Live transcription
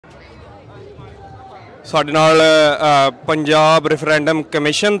ਸਾਡੇ ਨਾਲ Punjab referendum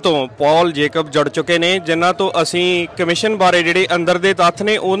commission ਤੋਂ ਪੌਲ ਜੇਕਬ ਜੁੜ ਚੁੱਕੇ ਨੇ ਜਿਨ੍ਹਾਂ ਤੋਂ ਅਸੀਂ ਕਮਿਸ਼ਨ ਬਾਰੇ ਜਿਹੜੇ ਅੰਦਰ ਦੇ ਤੱਥ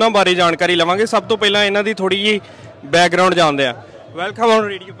ਨੇ ਉਹਨਾਂ ਬਾਰੇ ਜਾਣਕਾਰੀ ਲਵਾਂਗੇ। ਸਭ ਤੋਂ ਪਹਿਲਾਂ ਇਹਨਾਂ ਦੀ ਥੋੜੀ ਜਿਹੀ ਬੈਕਗ੍ਰਾਉਂਡ ਜਾਣਦੇ ਆ। Welcome on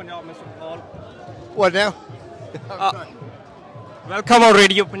radio Punjab mister Paul. What now? Welcome on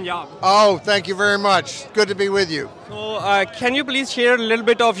Radio Punjab. Oh, thank you very much. Good to be with you. So, can you please share a little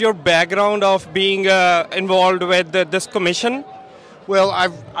bit of your background of being involved with this commission? Well,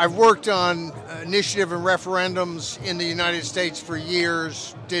 I've worked on initiative and referendums in the United States for years,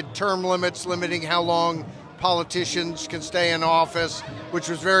 did term limits limiting how long politicians can stay in office, which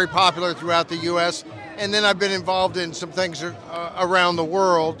was very popular throughout the U.S. And then I've been involved in some things around the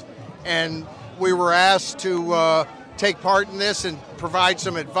world, and we were asked to take part in this and provide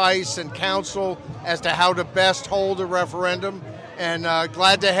some advice and counsel as to how to best hold a referendum, and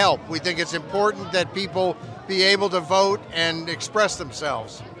glad to help. We think it's important that people be able to vote and express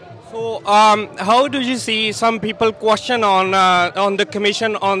themselves. So, how do you see some people question on the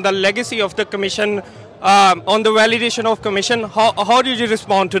commission, on the legacy of the commission, on the validation of commission? How do you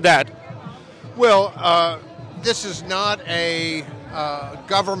respond to that? Well, this is not a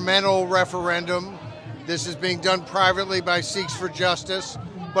governmental referendum. This is being done privately by Sikhs for Justice,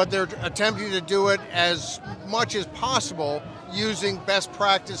 but they're attempting to do it as much as possible using best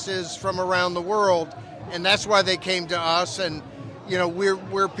practices from around the world, and that's why they came to us. And you know,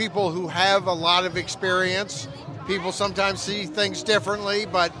 we're people who have a lot of experience. People sometimes see things differently,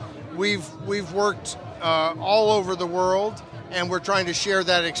 but we've worked all over the world, and we're trying to share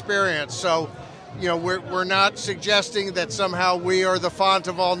that experience. So, you know, we're not suggesting that somehow we are the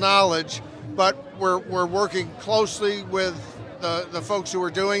font of all knowledge, but we're working closely with the folks who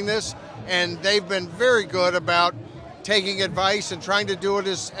are doing this, and they've been very good about taking advice and trying to do it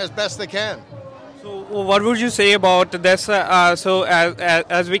as best they can. So what would you say about this? So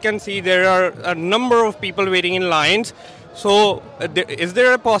as we can see, there are a number of people waiting in lines. So is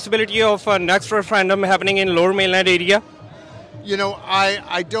there a possibility of a next referendum happening in Lower Mainland area? You know,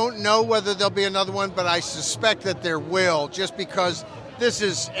 I don't know whether there'll be another one, but I suspect that there will, just because this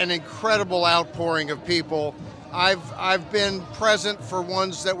is an incredible outpouring of people. I've been present for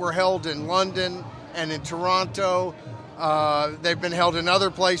ones that were held in London and in Toronto. They've been held in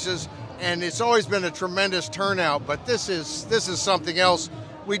other places, and it's always been a tremendous turnout. But this is something else.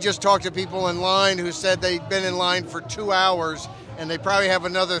 We just talked to people in line who said they'd been in line for 2 hours, and they probably have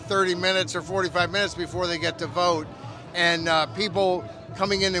another 30 minutes or 45 minutes before they get to vote. And people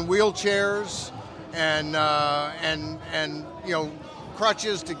coming in wheelchairs and you know,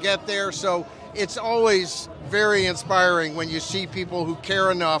 crutches to get there. So it's always very inspiring when you see people who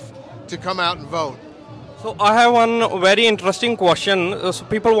care enough to come out and vote. So I have one very interesting question. So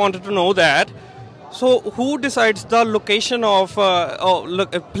people wanted to know that. So who decides the location of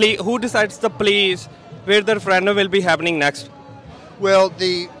who decides the place where the referendum will be happening next? Well,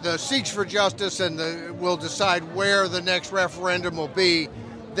 the Sikhs for Justice will decide where the next referendum will be.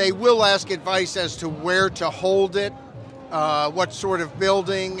 They will ask advice as to where to hold it, what sort of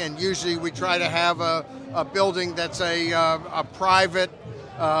building, and usually we try to have a building that's a private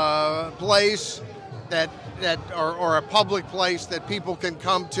place or a public place that people can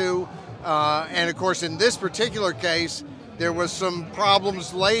come to. And of course, in this particular case, there was some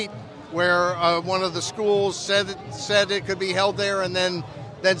problems late where one of the schools said it could be held there, and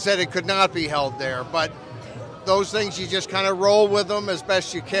then said it could not be held there. But those things, you just kind of roll with them as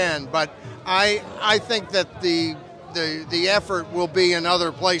best you can. But I think that the effort will be in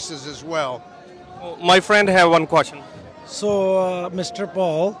other places as well. My friend have one question. So, Mr.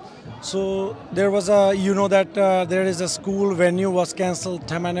 Paul, so there was there is a school venue was cancelled,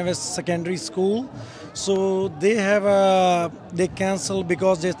 Tamanavis Secondary School. So they cancelled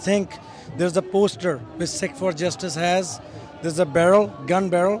because they think there's a poster which Sikh for Justice has. There's a gun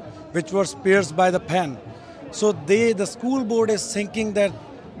barrel, which was pierced by the pen. So the school board is thinking that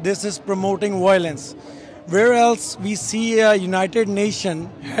this is promoting violence. Where else we see a United Nations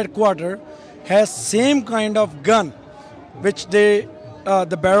headquarters has same kind of gun, which the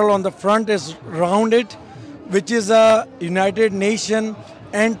barrel on the front is rounded, which is a United Nations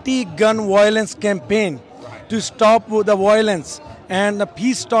anti-gun violence campaign to stop the violence and the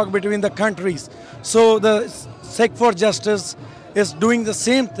peace talk between the countries. So the Sikh for Justice is doing the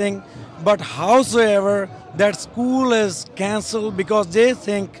same thing, but howsoever that school is cancelled because they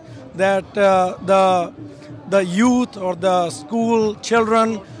think that the youth or the school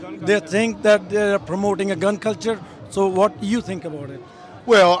children, they think that they're promoting a gun culture. So what do you think about it?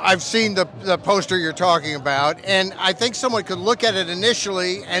 Well, I've seen the poster you're talking about, and I think someone could look at it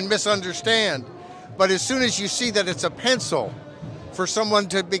initially and misunderstand. But as soon as you see that it's a pencil, for someone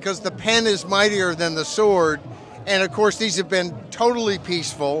to, because the pen is mightier than the sword, and of course these have been totally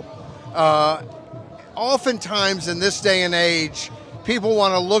peaceful. Oftentimes in this day and age, people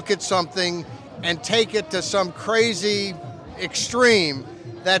want to look at something and take it to some crazy extreme.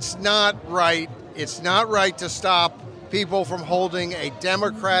 That's not right. It's not right to stop people from holding a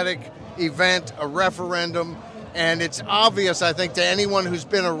democratic event, a referendum, and it's obvious, I think, to anyone who's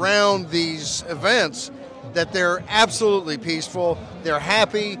been around these events that they're absolutely peaceful. They're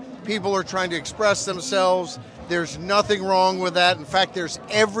happy. People are trying to express themselves. There's nothing wrong with that. In fact, there's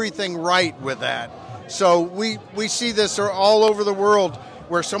everything right with that. So we see this all over the world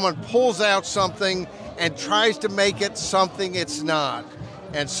where someone pulls out something and tries to make it something it's not.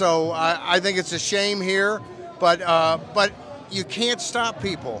 And so I think it's a shame here, but you can't stop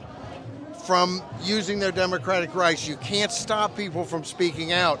people from using their democratic rights. You can't stop people from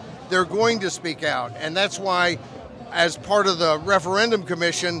speaking out. They're going to speak out. And that's why, as part of the Referendum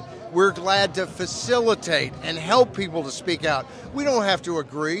Commission, we're glad to facilitate and help people to speak out. We don't have to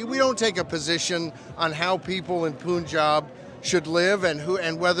agree. We don't take a position on how people in Punjab should live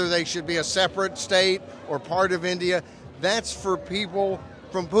and whether they should be a separate state or part of India. That's for people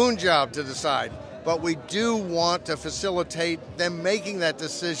from Punjab to decide. But we do want to facilitate them making that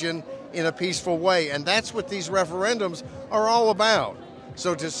decision in a peaceful way. And that's what these referendums are all about.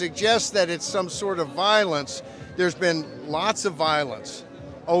 So to suggest that it's some sort of violence, there's been lots of violence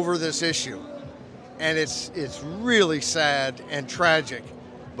over this issue. And it's really sad and tragic.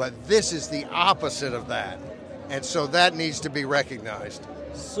 But this is the opposite of that. And so that needs to be recognized.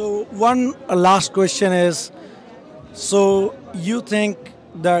 So one last question is, so you think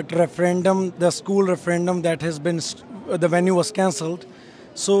that referendum, the school referendum that has been, the venue was cancelled,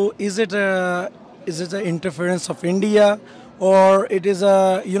 so is it an interference of India, or it is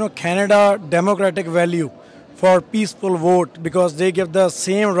a Canada democratic value for peaceful vote, because they give the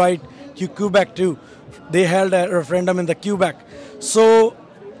same right to Quebec too. They held a referendum in the Quebec. So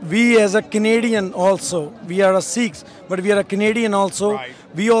we as a Canadian also, we are a Sikhs, but we are a Canadian also. Right.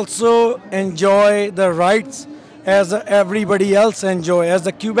 We also enjoy the rights as everybody else enjoy, as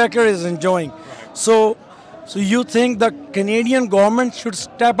the Quebecer is enjoying. Right. So you think the Canadian government should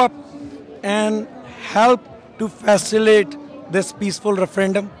step up and help to facilitate this peaceful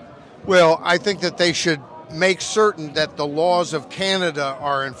referendum? Well, I think that they should make certain that the laws of Canada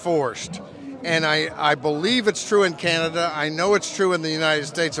are enforced. And I believe it's true in Canada, I know it's true in the United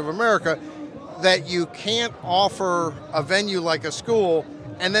States of America, that you can't offer a venue like a school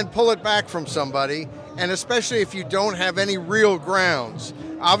and then pull it back from somebody, and especially if you don't have any real grounds.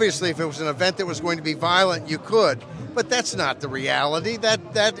 Obviously, if it was an event that was going to be violent, you could, but that's not the reality.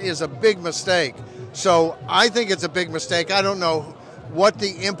 That is a big mistake. So I think it's a big mistake. I don't know what the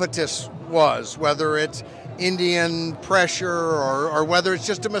impetus was, whether it's Indian pressure or whether it's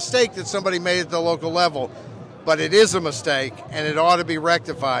just a mistake that somebody made at the local level. But it is a mistake, and it ought to be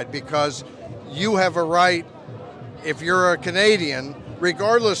rectified, because you have a right, if you're a Canadian,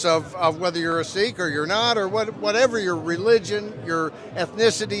 regardless of whether you're a Sikh or you're not, or whatever your religion, your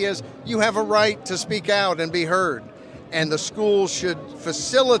ethnicity is, you have a right to speak out and be heard. And the schools should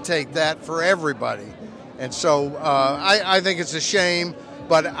facilitate that for everybody. And so I think it's a shame,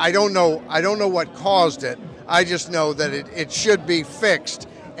 but I don't know what caused it. I just know that it should be fixed.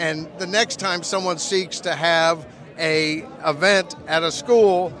 And the next time someone seeks to have an event at a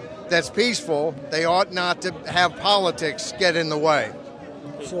school that's peaceful, they ought not to have politics get in the way.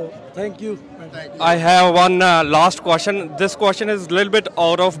 So thank you. Thank you. I have one last question. This question is a little bit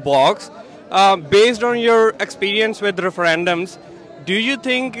out of box. Based on your experience with referendums, do you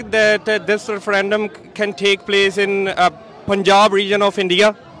think that this referendum can take place in Punjab region of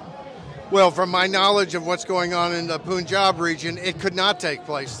India? Well, from my knowledge of what's going on in the Panjab region, it could not take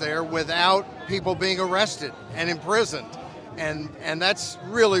place there without people being arrested and imprisoned. And that's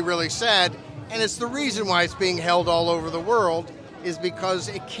really, really sad. And it's the reason why it's being held all over the world, is because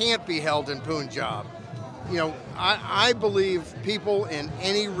it can't be held in Punjab. You know, I believe people in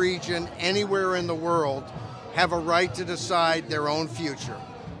any region, anywhere in the world, have a right to decide their own future.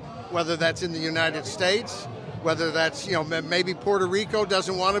 Whether that's in the United States, whether that's, maybe Puerto Rico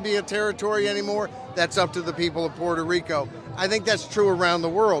doesn't want to be a territory anymore, that's up to the people of Puerto Rico. I think that's true around the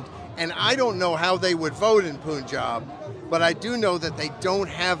world. And I don't know how they would vote in Punjab, but I do know that they don't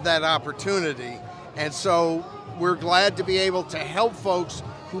have that opportunity. And so we're glad to be able to help folks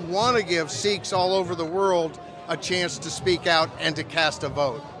who want to give Sikhs all over the world a chance to speak out and to cast a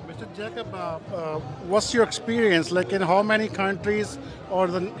vote. Mr. Jacob, what's your experience? Like, in how many countries, or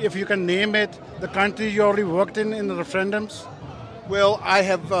if you can name it, the countries you already worked in the referendums? Well,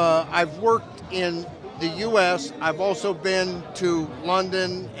 I've worked in the U.S. I've also been to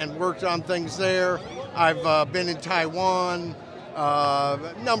London and worked on things there. I've been in Taiwan,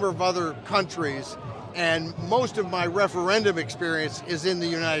 a number of other countries, and most of my referendum experience is in the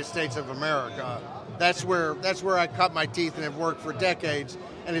United States of America. That's where I cut my teeth and have worked for decades.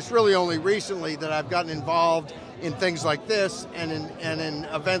 And it's really only recently that I've gotten involved in things like this and in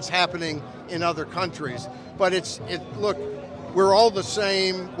events happening in other countries. But look, we're all the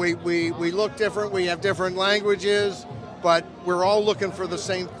same. We look different. We have different languages, but we're all looking for the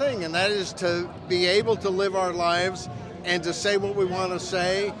same thing, and that is to be able to live our lives and to say what we want to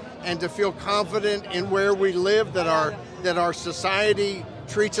say and to feel confident in where we live, that our society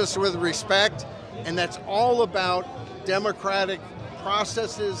treats us with respect, and that's all about democratic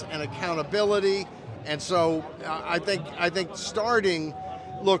processes and accountability. And so I think starting,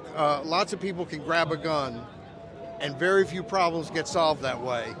 look, lots of people can grab a gun, and very few problems get solved that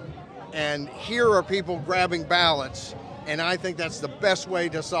way. And here are people grabbing ballots, and I think that's the best way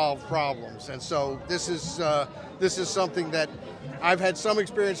to solve problems. And so this is something that I've had some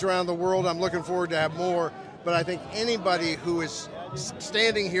experience around the world. I'm looking forward to have more. But I think anybody who is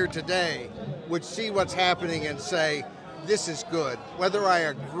standing here today would see what's happening and say, this is good. Whether I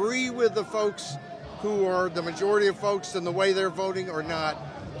agree with the folks who are the majority of folks and the way they're voting or not,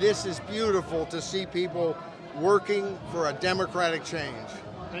 this is beautiful to see people working for a democratic change.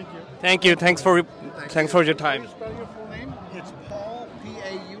 Thank you. Thank you. Thanks for your time. Can you spell your full name? It's Paul,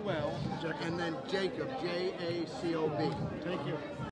 Paul, and then Jacob, Jacob. Thank you.